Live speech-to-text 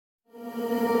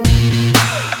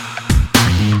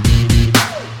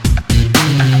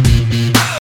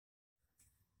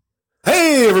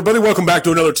Welcome back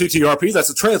to another TTRP. That's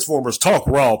the Transformers Talk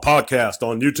Raw podcast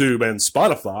on YouTube and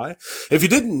Spotify. If you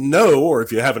didn't know, or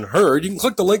if you haven't heard, you can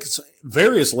click the links,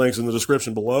 various links in the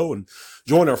description below, and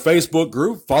join our Facebook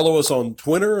group. Follow us on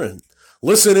Twitter and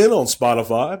listen in on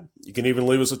Spotify. You can even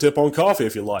leave us a tip on coffee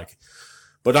if you like.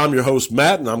 But I'm your host,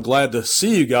 Matt, and I'm glad to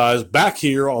see you guys back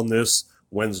here on this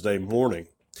Wednesday morning.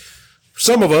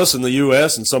 Some of us in the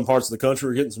U.S. and some parts of the country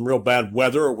are getting some real bad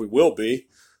weather, or we will be,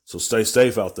 so stay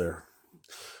safe out there.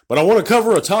 But I want to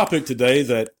cover a topic today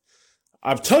that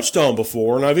I've touched on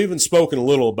before, and I've even spoken a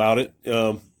little about it,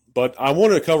 but I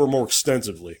want to cover more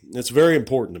extensively. It's very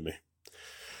important to me.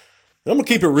 I'm going to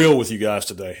keep it real with you guys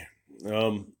today.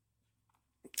 The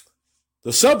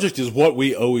subject is what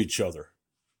we owe each other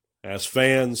as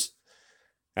fans,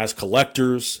 as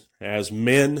collectors, as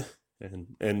men,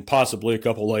 and possibly a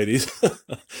couple ladies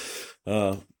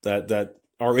that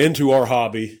are into our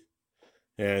hobby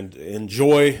and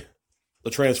enjoy the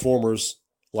Transformers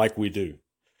like we do.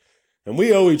 And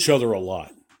we owe each other a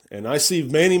lot. And I see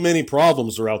many, many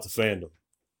problems throughout the fandom.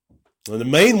 And the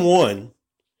main one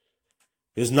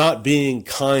is not being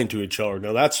kind to each other.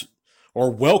 Now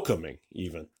or welcoming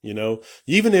even,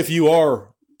 Even if you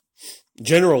are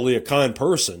generally a kind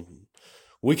person,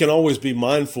 we can always be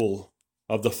mindful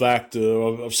of the fact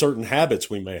of certain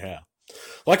habits we may have.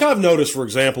 Like I've noticed, for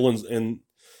example, in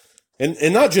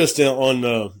not just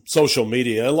on social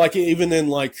media, like even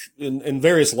in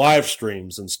various live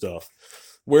streams and stuff,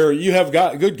 where you have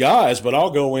got good guys, but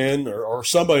I'll go in or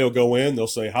somebody will go in, they'll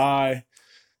say hi,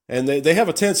 and they have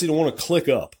a tendency to want to click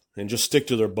up and just stick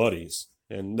to their buddies,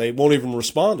 and they won't even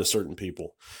respond to certain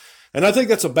people. And I think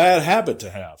that's a bad habit to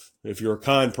have. If you're a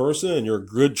kind person and you're a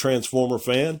good Transformer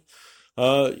fan,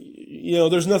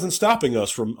 there's nothing stopping us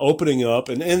from opening up,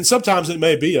 and sometimes it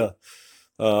may be a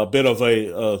bit of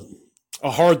a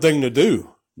hard thing to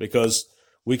do because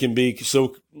we can be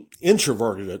so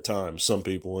introverted at times, some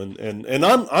people. And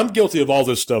I'm guilty of all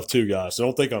this stuff too, guys. I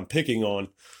don't think I'm picking on,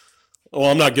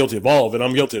 I'm not guilty of all of it.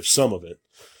 I'm guilty of some of it.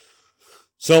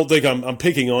 So I don't think I'm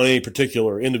picking on any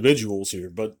particular individuals here,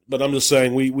 but I'm just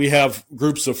saying we have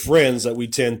groups of friends that we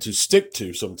tend to stick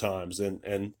to sometimes.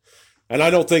 And I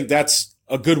don't think that's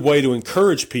a good way to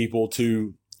encourage people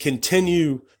to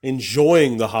continue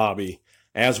enjoying the hobby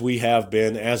as we have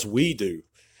been, as we do.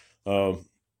 And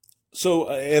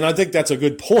I think that's a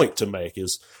good point to make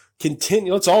is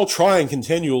let's all try and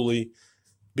continually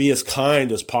be as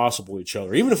kind as possible to each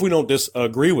other. Even if we don't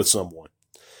disagree with someone,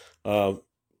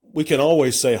 we can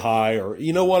always say hi or,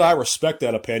 you know what, I respect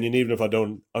that opinion even if I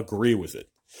don't agree with it.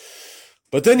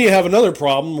 But then you have another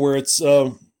problem where it's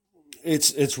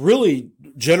really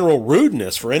general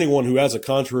rudeness for anyone who has a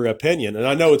contrary opinion. And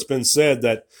I know it's been said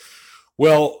that,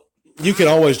 well, you can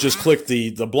always just click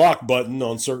the block button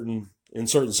in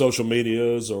certain social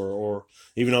medias or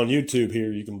even on YouTube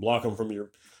here, you can block them from your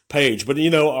page, but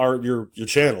your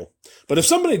channel. But if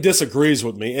somebody disagrees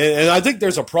with me, and I think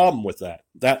there's a problem with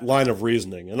that line of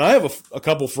reasoning, and I have a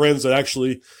couple friends that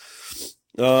actually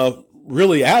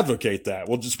really advocate that.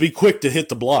 Well, just be quick to hit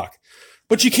the block.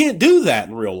 But you can't do that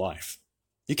in real life.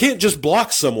 You can't just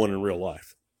block someone in real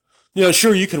life.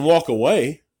 Sure, you can walk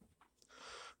away,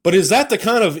 but is that the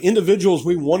kind of individuals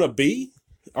we want to be?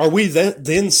 Are we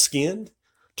then skinned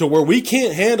to where we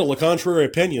can't handle a contrary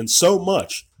opinion so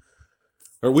much,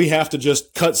 or we have to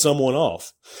just cut someone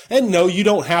off? And no, you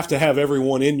don't have to have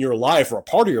everyone in your life or a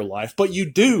part of your life, but you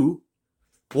do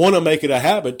want to make it a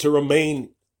habit to remain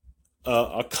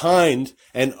a kind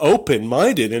and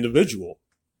open-minded individual.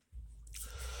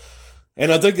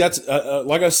 And I think that's,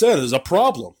 like I said, is a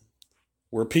problem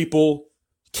where people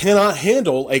cannot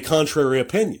handle a contrary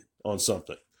opinion on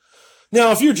something.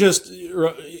 Now, if you're just,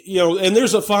 and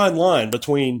there's a fine line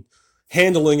between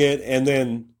handling it and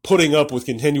then putting up with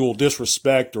continual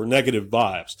disrespect or negative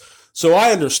vibes. So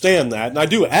I understand that, and I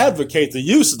do advocate the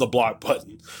use of the block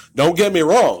button. Don't get me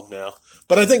wrong now.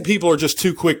 But I think people are just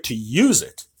too quick to use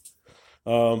it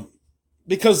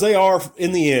because they are,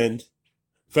 in the end,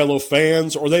 fellow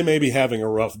fans, or they may be having a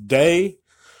rough day,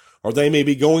 or they may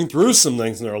be going through some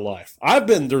things in their life. I've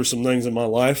been through some things in my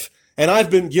life, and I've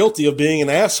been guilty of being an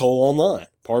asshole online.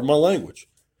 Pardon my language.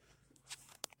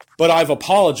 But I've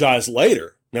apologized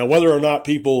later. Now, whether or not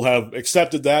people have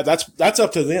accepted that's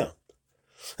up to them.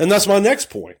 And that's my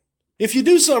next point. If you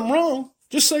do something wrong,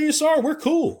 just say you're sorry. We're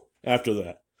cool after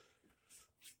that.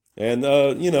 And,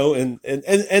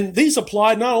 and these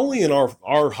apply not only in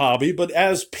our hobby, but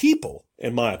as people,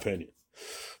 in my opinion.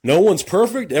 No one's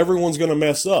perfect. Everyone's going to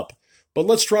mess up. But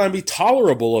let's try and be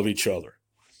tolerable of each other,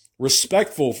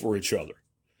 respectful for each other.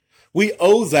 We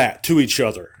owe that to each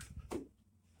other.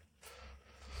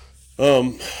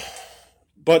 But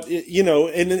But,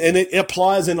 and it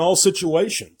applies in all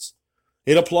situations.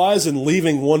 It applies in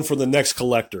leaving one for the next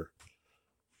collector.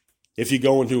 If you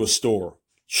go into a store,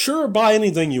 sure, buy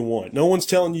anything you want. No one's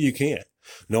telling you can't.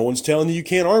 No one's telling you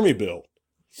can't army build.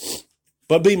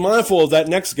 But be mindful of that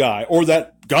next guy, or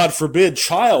that, God forbid,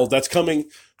 child that's coming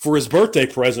for his birthday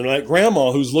present, or that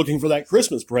grandma who's looking for that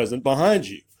Christmas present behind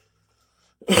you.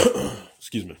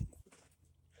 Excuse me.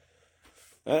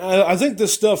 I think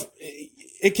this stuff,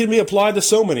 it can be applied to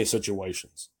so many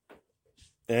situations.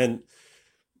 And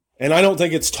I don't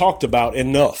think it's talked about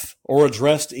enough or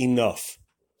addressed enough.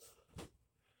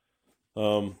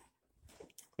 And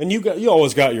you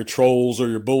always got your trolls or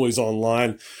your bullies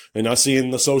online, and I see in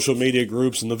the social media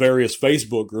groups and the various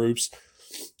Facebook groups,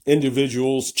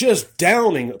 individuals just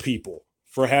downing people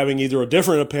for having either a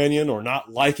different opinion or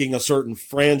not liking a certain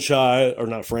franchise, or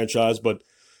not franchise, but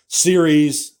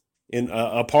series as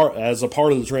a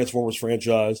part of the Transformers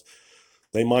franchise.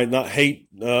 They might not hate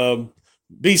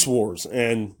Beast Wars,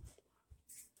 and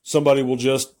somebody will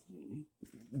just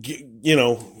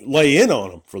lay in on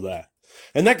them for that.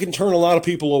 And that can turn a lot of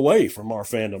people away from our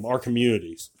fandom, our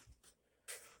communities.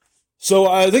 So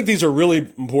I think these are really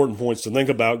important points to think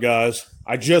about, guys.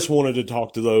 I just wanted to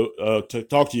talk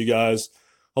to you guys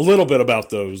a little bit about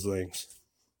those things.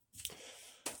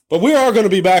 But we are going to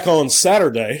be back on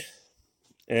Saturday,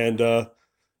 and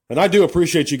I do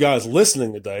appreciate you guys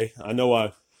listening today. I know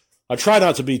I try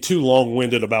not to be too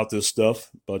long-winded about this stuff,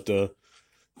 but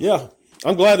yeah,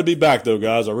 I'm glad to be back though,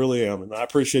 guys. I really am, and I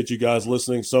appreciate you guys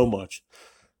listening so much.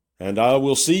 And I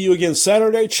will see you again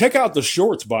Saturday. Check out the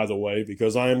shorts, by the way,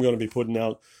 because I am going to be putting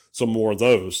out some more of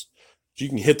those. You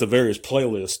can hit the various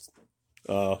playlists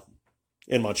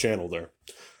in my channel there.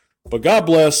 But God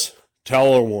bless.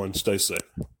 Tower 1. Stay safe.